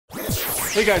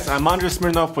Hey guys, I'm Andrei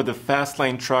Smirnov with the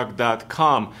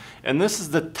FastLaneTruck.com, and this is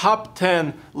the top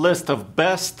 10 list of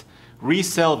best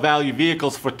resale value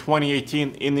vehicles for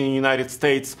 2018 in the United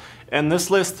States. And this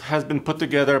list has been put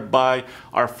together by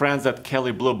our friends at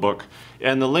Kelley Blue Book.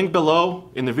 And the link below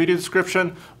in the video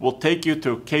description will take you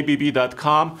to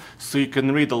kbb.com so you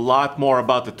can read a lot more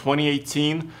about the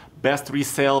 2018 best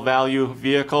resale value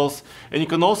vehicles. And you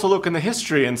can also look in the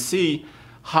history and see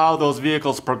how those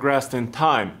vehicles progressed in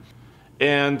time.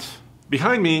 And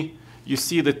behind me, you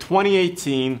see the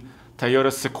 2018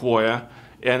 Toyota Sequoia,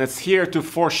 and it's here to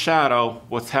foreshadow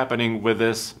what's happening with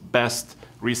this best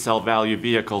resale value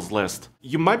vehicles list.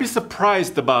 You might be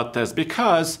surprised about this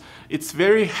because it's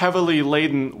very heavily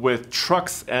laden with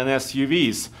trucks and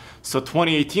SUVs. So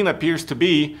 2018 appears to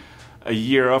be a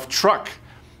year of truck,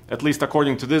 at least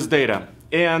according to this data.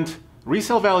 And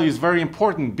resale value is very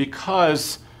important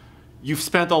because you've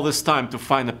spent all this time to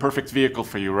find the perfect vehicle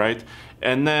for you, right?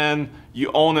 And then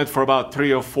you own it for about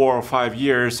 3 or 4 or 5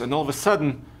 years, and all of a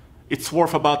sudden it's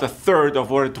worth about a third of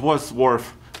what it was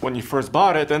worth when you first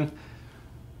bought it, and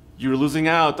you're losing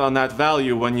out on that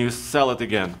value when you sell it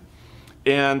again.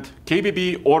 And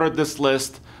KBB ordered this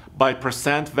list by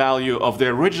percent value of the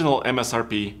original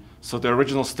MSRP, so the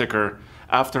original sticker,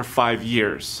 after 5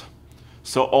 years.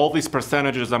 So all these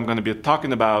percentages I'm going to be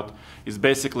talking about is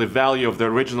basically value of the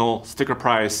original sticker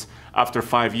price after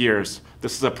 5 years.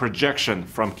 This is a projection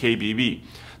from KBB.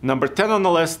 Number 10 on the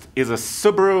list is a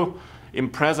Subaru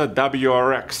Impreza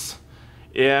WRX.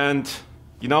 And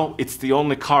you know, it's the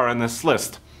only car on this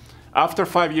list. After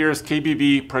 5 years,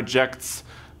 KBB projects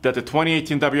that the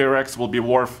 2018 WRX will be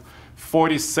worth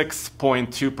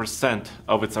 46.2%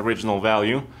 of its original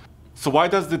value. So why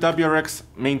does the WRX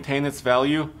maintain its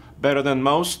value better than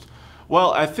most?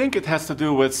 Well, I think it has to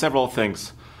do with several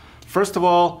things. First of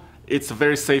all, it's a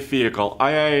very safe vehicle.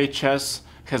 IIHS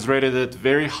has rated it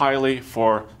very highly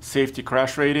for safety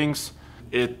crash ratings.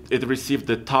 It received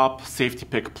the top safety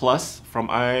pick plus from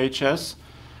IIHS.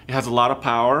 It has a lot of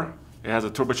power. It has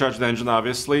a turbocharged engine,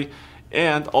 obviously,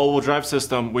 and all-wheel drive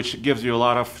system, which gives you a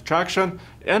lot of traction.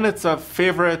 And it's a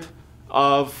favorite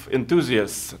of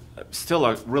enthusiasts. Still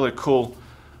a really cool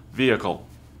vehicle.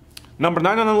 Number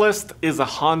 9 on the list is a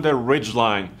Honda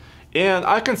Ridgeline, and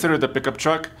I consider it a pickup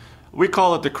truck. We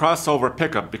call it the crossover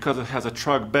pickup because it has a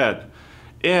truck bed.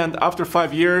 And after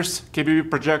 5 years,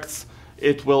 KBB projects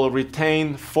it will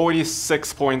retain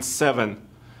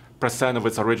 46.7% of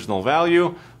its original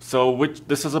value, so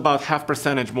this is about half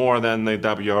percentage more than the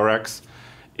WRX.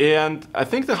 And I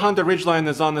think the Honda Ridgeline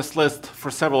is on this list for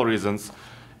several reasons.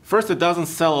 First, it doesn't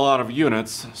sell a lot of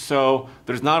units, so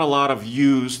there's not a lot of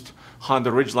used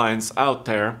Honda Ridgelines out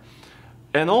there.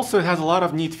 And also it has a lot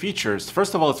of neat features.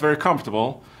 First of all, it's very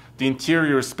comfortable. The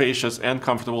interior is spacious and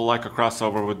comfortable like a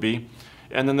crossover would be.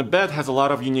 And then the bed has a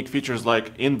lot of unique features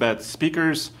like in-bed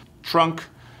speakers, trunk.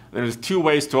 There's 2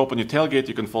 ways to open your tailgate.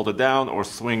 You can fold it down or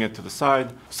swing it to the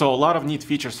side. So a lot of neat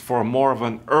features for more of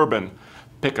an urban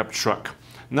pickup truck.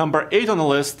 Number 8 on the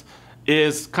list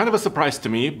is kind of a surprise to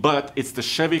me, but it's the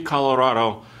Chevy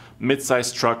Colorado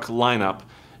midsize truck lineup.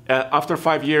 After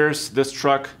 5 years, this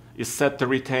truck is set to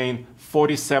retain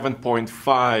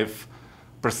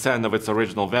 47.5% of its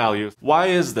original value. Why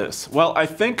is this? Well, I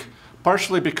think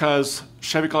partially because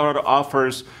Chevy Colorado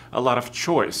offers a lot of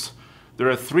choice. There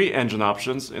are 3 engine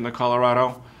options in the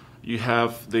Colorado. You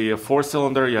have the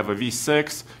 4-cylinder, you have a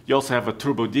V6, you also have a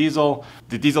turbo diesel.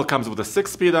 The diesel comes with a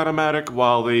 6-speed automatic,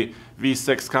 while the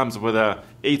V6 comes with a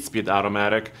 8-speed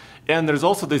automatic. And there's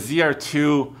also the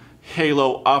ZR2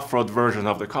 Halo off-road version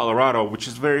of the Colorado, which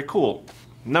is very cool.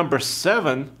 Number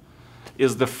 7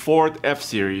 is the Ford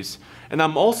F-Series. And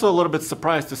I'm also a little bit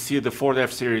surprised to see the Ford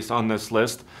F-Series on this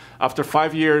list. After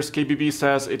 5 years, KBB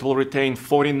says it will retain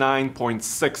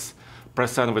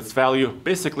 49.6% of its value,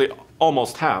 basically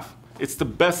almost half. It's the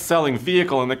best-selling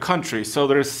vehicle in the country, so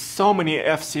there's so many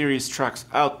F-Series trucks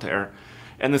out there.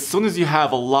 And as soon as you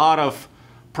have a lot of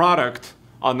product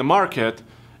on the market,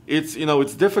 it's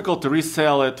difficult to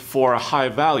resell it for a high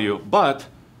value, but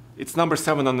it's number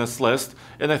 7 on this list.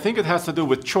 And I think it has to do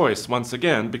with choice once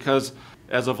again, because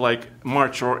as of like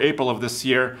March or April of this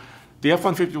year, the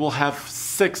F-150 will have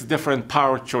 6 different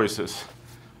power choices.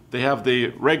 They have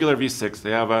the regular V6,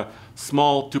 they have a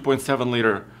small 2.7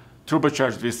 liter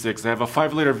turbocharged V6, they have a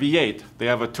 5 liter V8, they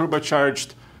have a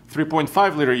turbocharged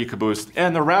 3.5 liter EcoBoost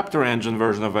and a Raptor engine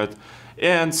version of it,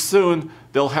 and soon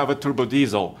they'll have a turbo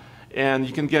diesel. And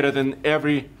you can get it in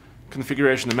every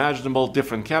configuration imaginable,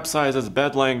 different cab sizes,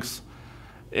 bed lengths,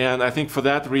 and I think for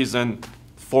that reason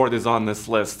Ford is on this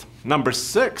list. Number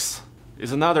 6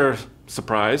 is another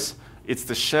surprise. It's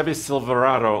the Chevy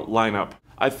Silverado lineup.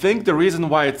 I think the reason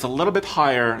why it's a little bit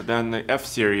higher than the F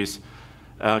series,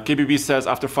 KBB says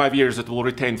after 5 years it will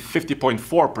retain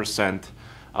 50.4%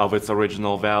 of its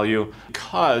original value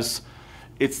because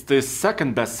it's the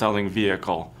second best-selling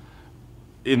vehicle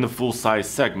in the full-size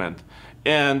segment.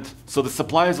 And so the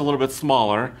supply is a little bit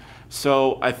smaller,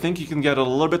 so I think you can get a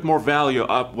little bit more value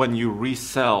up when you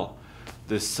resell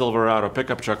this Silverado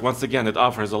pickup truck. Once again, it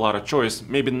offers a lot of choice,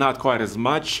 maybe not quite as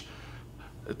much,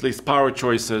 at least power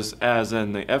choices, as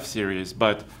in the F-Series,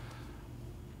 but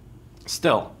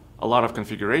still a lot of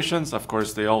configurations. Of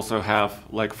course, they also have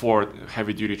like 4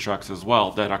 heavy-duty trucks as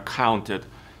well that are counted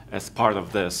as part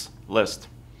of this list.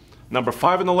 Number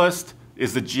 5 on the list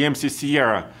is the GMC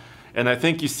Sierra, and I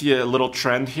think you see a little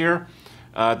trend here.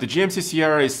 The GMC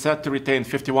Sierra is set to retain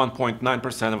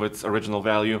 51.9% of its original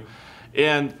value,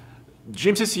 and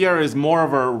GMC Sierra is more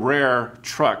of a rare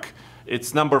truck.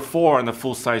 It's number 4 on the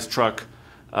full-size truck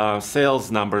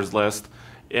sales numbers list,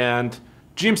 and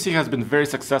GMC has been very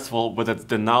successful with its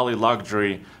Denali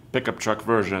luxury pickup truck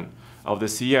version of the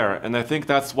Sierra, and I think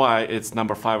that's why it's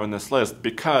number 5 on this list,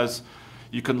 because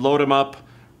you can load them up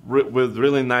with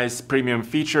really nice premium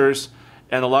features,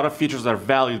 and a lot of features are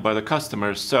valued by the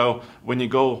customers. So when you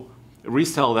go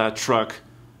resell that truck,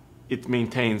 it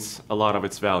maintains a lot of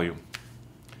its value.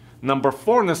 Number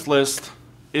 4 on this list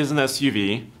is an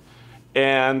SUV,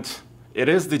 and it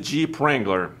is the Jeep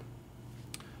Wrangler.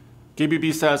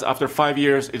 KBB says after 5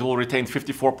 years it will retain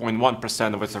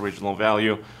 54.1% of its original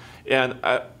value, and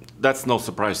that's no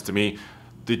surprise to me.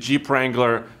 The Jeep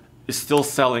Wrangler is still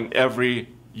selling every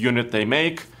unit they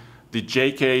make. The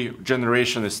JK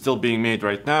generation is still being made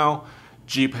right now.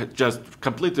 Jeep had just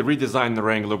completely redesigned the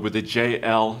Wrangler with the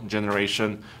JL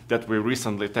generation that we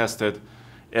recently tested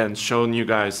and shown you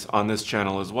guys on this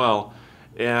channel as well.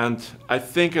 And I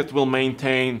think it will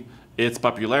maintain its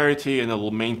popularity and it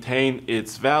will maintain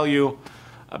its value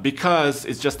because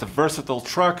it's just a versatile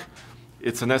truck.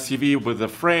 It's an SUV with a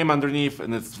frame underneath,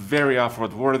 and it's very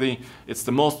off-road worthy. It's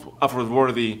the most off-road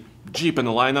worthy Jeep in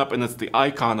the lineup, and it's the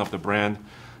icon of the brand.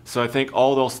 So I think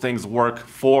all those things work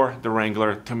for the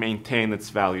Wrangler to maintain its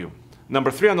value.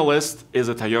 Number 3 on the list is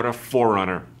a Toyota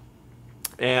 4Runner.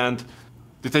 And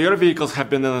the Toyota vehicles have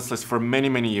been on this list for many,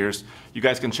 many years. You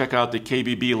guys can check out the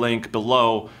KBB link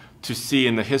below to see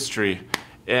in the history.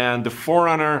 And the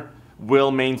 4Runner will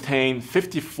maintain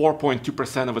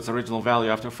 54.2% of its original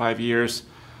value after 5 years.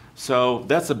 So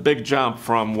that's a big jump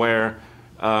from where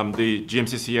the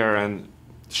GMC Sierra and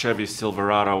Chevy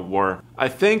Silverado were. I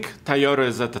think Toyota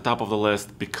is at the top of the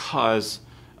list because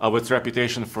of its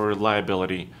reputation for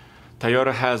reliability.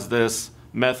 Toyota has this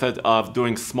method of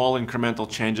doing small incremental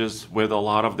changes with a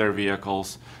lot of their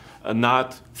vehicles,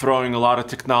 not throwing a lot of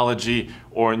technology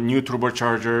or new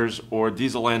turbochargers or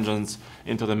diesel engines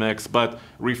into the mix, but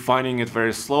refining it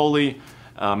very slowly,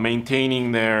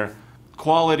 maintaining their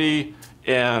quality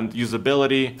and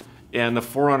usability. And the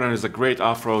 4Runner is a great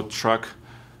off-road truck.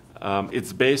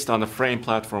 It's based on a frame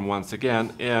platform once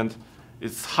again, and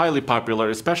it's highly popular,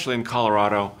 especially in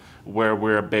Colorado where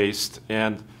we're based,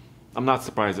 and I'm not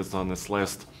surprised it's on this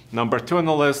list. Number 2 on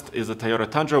the list is the Toyota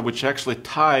Tundra, which actually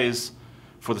ties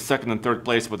for the 2nd and 3rd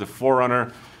place with the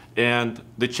 4Runner, and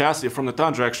the chassis from the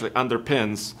Tundra actually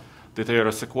underpins the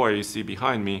Toyota Sequoia you see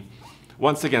behind me.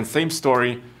 Once again, same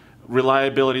story,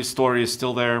 reliability story is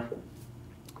still there,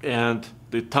 and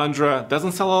the Tundra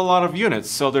doesn't sell a lot of units,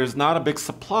 so there's not a big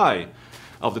supply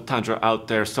of the Tundra out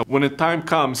there. So when the time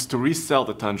comes to resell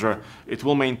the Tundra, it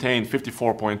will maintain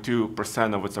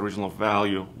 54.2% of its original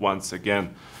value once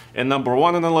again. And number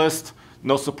 1 on the list,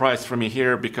 no surprise for me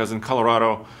here, because in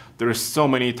Colorado there is so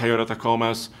many Toyota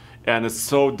Tacomas, and it's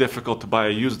so difficult to buy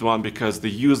a used one because the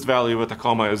used value of a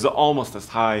Tacoma is almost as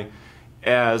high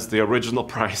as the original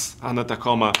price on the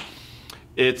Tacoma.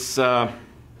 It's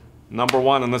number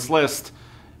 1 on this list.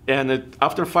 And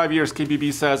after 5 years,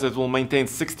 KBB says it will maintain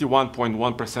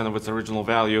 61.1% of its original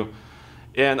value.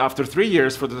 And after 3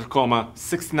 years for the Tacoma,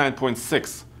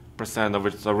 69.6% of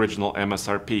its original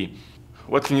MSRP.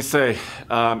 What can you say?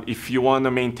 If you want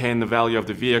to maintain the value of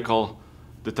the vehicle,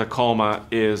 the Tacoma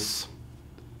is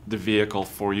the vehicle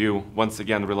for you. Once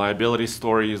again, reliability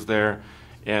story is there,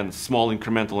 and small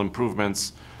incremental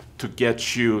improvements to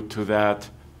get you to that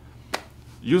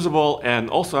usable and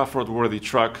also off-road worthy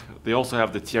truck. They also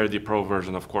have the TRD Pro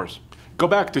version, of course. Go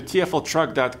back to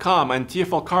tfltruck.com and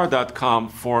tflcar.com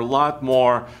for a lot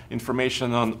more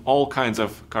information on all kinds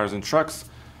of cars and trucks.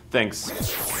 Thanks.